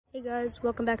Hey guys,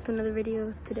 welcome back to another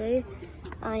video. Today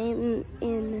I am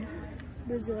in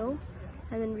Brazil.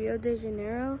 I'm in Rio de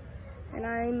Janeiro and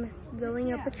I'm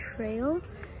going up a trail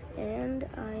and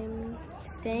I'm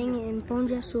staying in Pão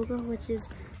de Açúcar, which is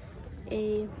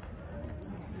a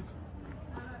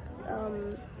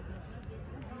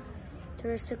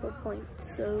touristical point.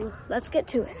 So let's get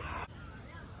to it.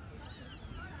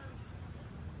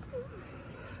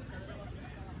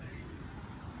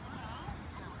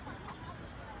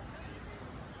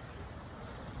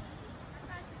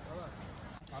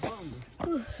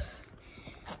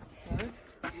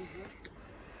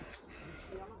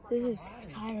 This is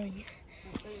tiring,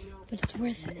 but it's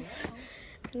worth it.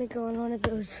 I'm gonna go on one of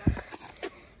those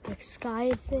like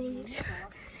sky things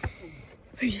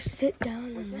where you sit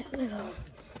down on that little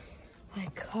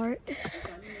like cart.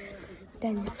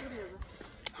 Then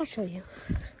I'll show you.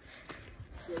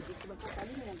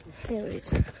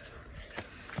 Anyways.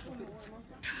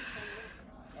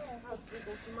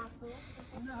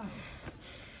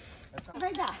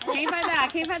 Vai dar. Quem vai dar?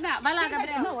 Quem vai dar? Vai lá,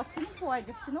 Gabriel. Não, assim não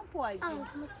pode, assim não pode.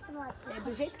 É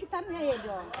do jeito que tá ele,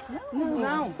 ó.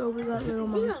 Não. Oh, we got little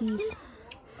monkeys.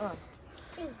 Ó.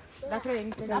 Dá pra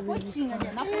ele. Na pontinha,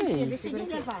 né? Na pontinha, deixa ele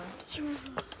levar.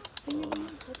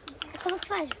 Como que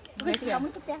faz? Não vai ficar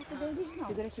muito perto deles, não.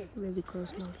 Segura aqui. Really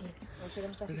close monkeys. Vai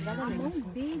chegando perto da mão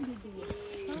dele.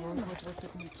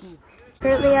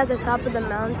 Currently at the top of the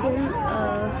mountain,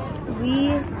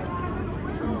 we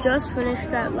just finished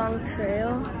that long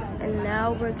trail, and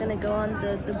now we're gonna go on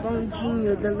the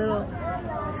bondinho, the little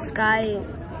sky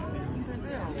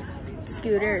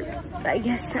scooter, I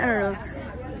guess. I don't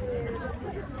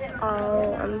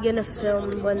know. I'm gonna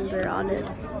film when we're on it.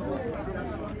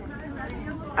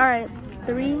 Alright,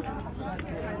 3,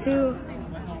 2,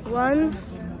 1.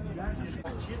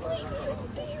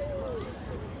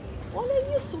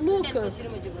 Olha isso,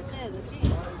 Lucas.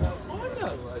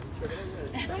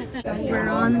 We're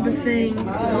on the thing.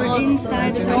 We're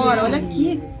inside of it. Olha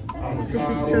aqui. This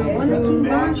is so cool.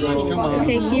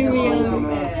 Okay, here we are.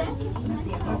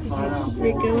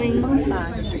 We're going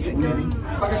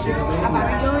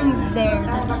there.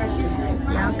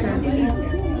 Yeah, okay.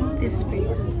 This is pretty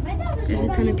cool. There's a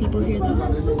ton of people here though.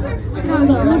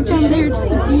 Look down there, it's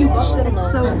the beach.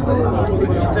 That's so cool.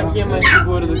 Isso aqui é mais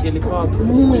seguro do que helicóptero?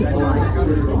 Muito mais.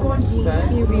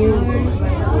 Here we are.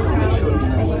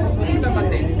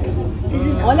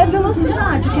 Olha a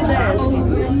velocidade que desce.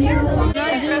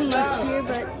 Not doing much here,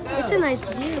 but it's a nice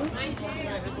view.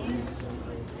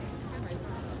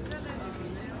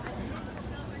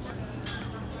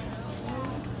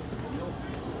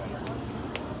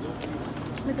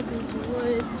 Look at these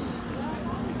woods.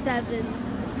 7.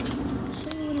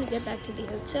 Show you when we get back to the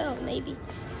hotel, maybe.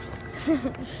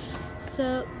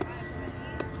 So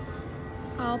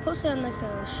I'll post it on like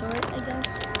a short, I guess.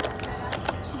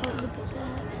 But look at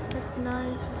that. That's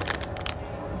nice.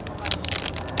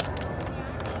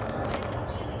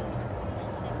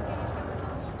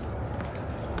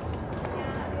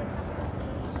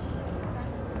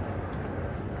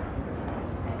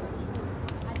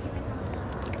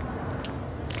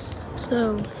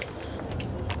 So,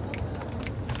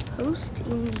 post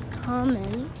in the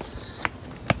comments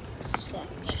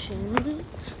section,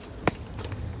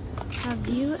 have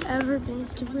you ever been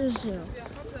to Brazil?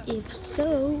 If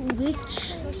so,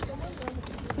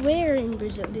 where in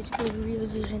Brazil? Did you go to Rio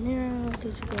de Janeiro?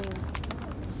 Did you go?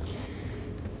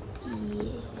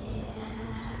 Yeah.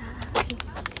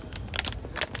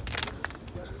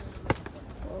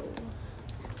 Whoa.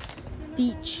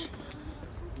 Beach.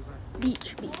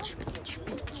 Beach, beach, beach,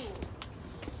 beach.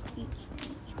 Beach,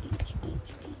 beach, beach, beach,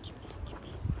 beach, beach,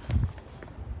 beach.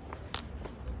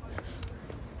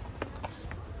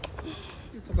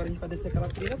 Agora a gente vai descer aquela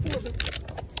trilha toda.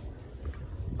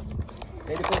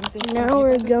 Now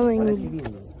we're going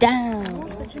down.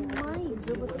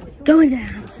 Going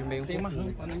down. Tem uma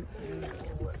rampa, né?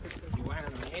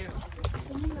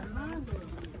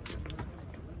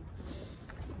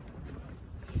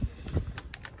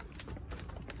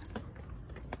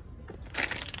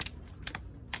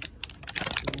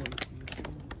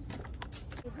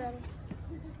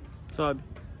 Sobe.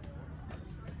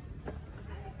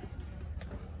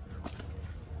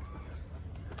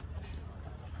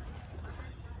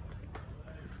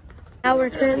 Now we're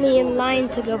currently in line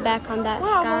to go back on that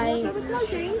sky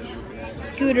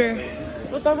scooter.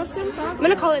 I'm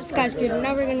gonna call it sky scooter.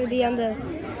 Now we're gonna be on the.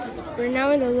 We're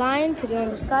now in the line to go on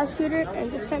the sky scooter,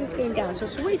 and this time it's going down, so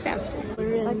it's way faster.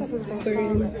 We're in.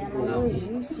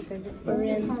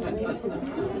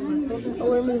 Oh,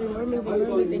 we're moving.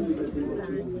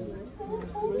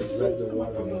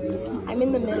 I'm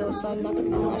in the middle, so I'm not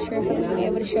sure if I'm gonna be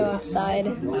able to show outside.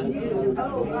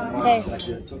 Okay,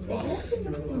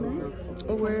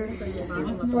 we're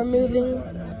moving.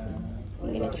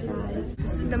 I'm gonna try.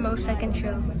 This is the most I can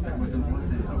show.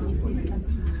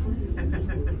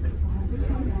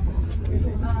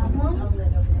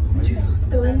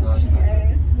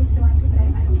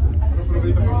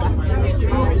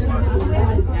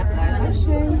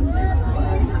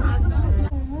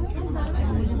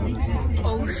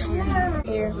 Ocean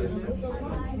here. We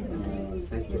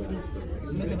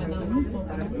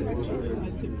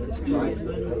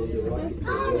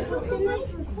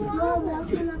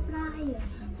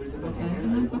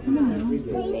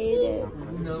made it. I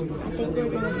think we're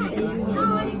gonna stay in here.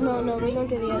 No, we're gonna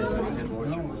do the other one.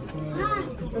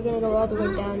 We're gonna go all the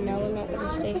way down now. We're not gonna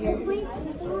stay here.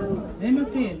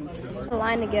 The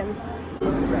line again.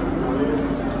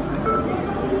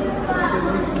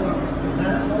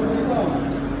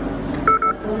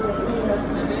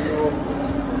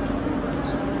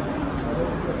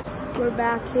 We're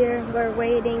back here. We're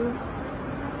waiting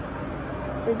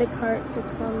for the cart to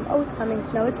come. Oh, it's coming.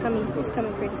 No, it's coming. It's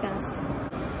coming pretty fast.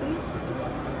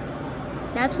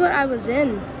 That's what I was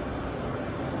in.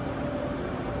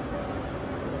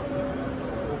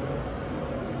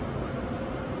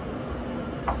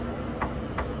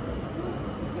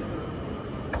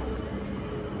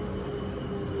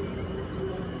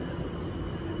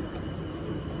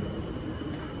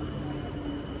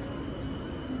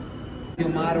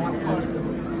 Filmaram aqui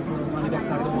no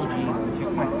aniversário do Mondinho.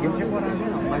 Aqui eu não tinha coragem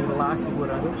não, mas lá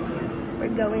segurando eu tinha.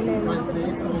 We're going in a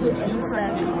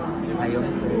sec. Aí eu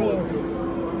não fui.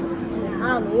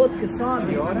 Ah, no outro que sobe?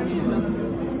 Pior ainda.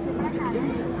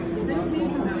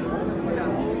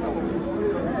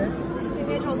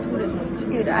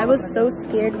 Dude, I was so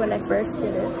scared when I first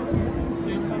did it.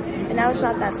 And now it's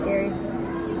not that scary.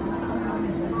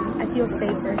 I feel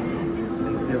safer.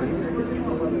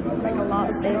 Like a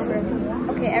lot safer.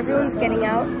 Okay, everyone's getting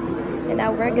out. And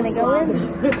now we're gonna go in.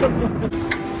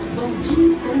 Pão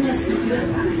de Açúcar.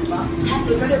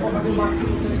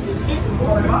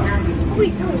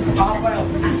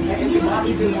 Acessível e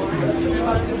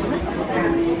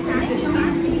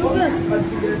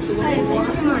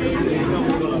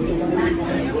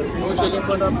Hoje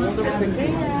limpando a bunda, você quem é?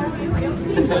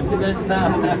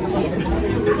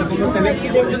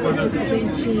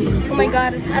 Oh my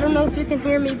god, I don't know if you can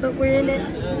hear me, but we're in it.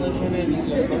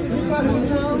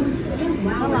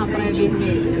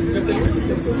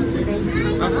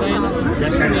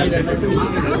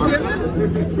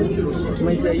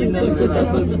 Mas aí não, que eu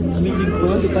tava me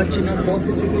limpando, bati na porta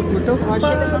e tive que botar o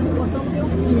rocha.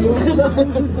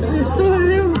 Isso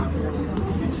eu.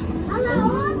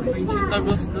 Tá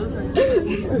gostoso?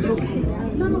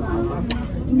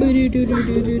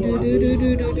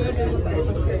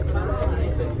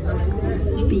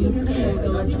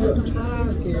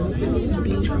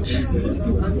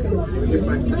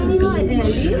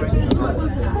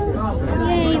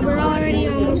 Yay, we're already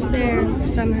almost there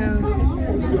somehow.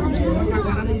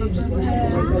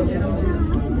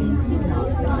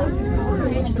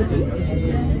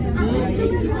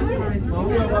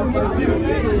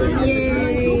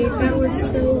 Yay, that was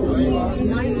so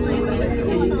easy.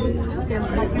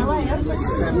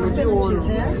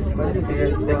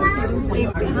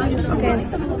 Okay,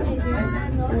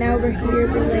 now we're here,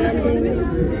 we're landing.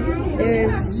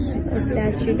 There's a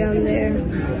statue down there.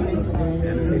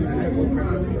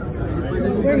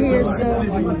 We're here, so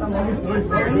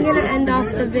I'm gonna end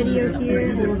off the video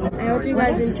here. I hope you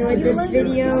guys enjoyed this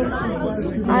video.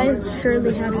 I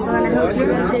surely had fun. I hope you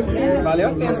guys did too.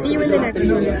 I'll see you in the next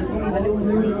one.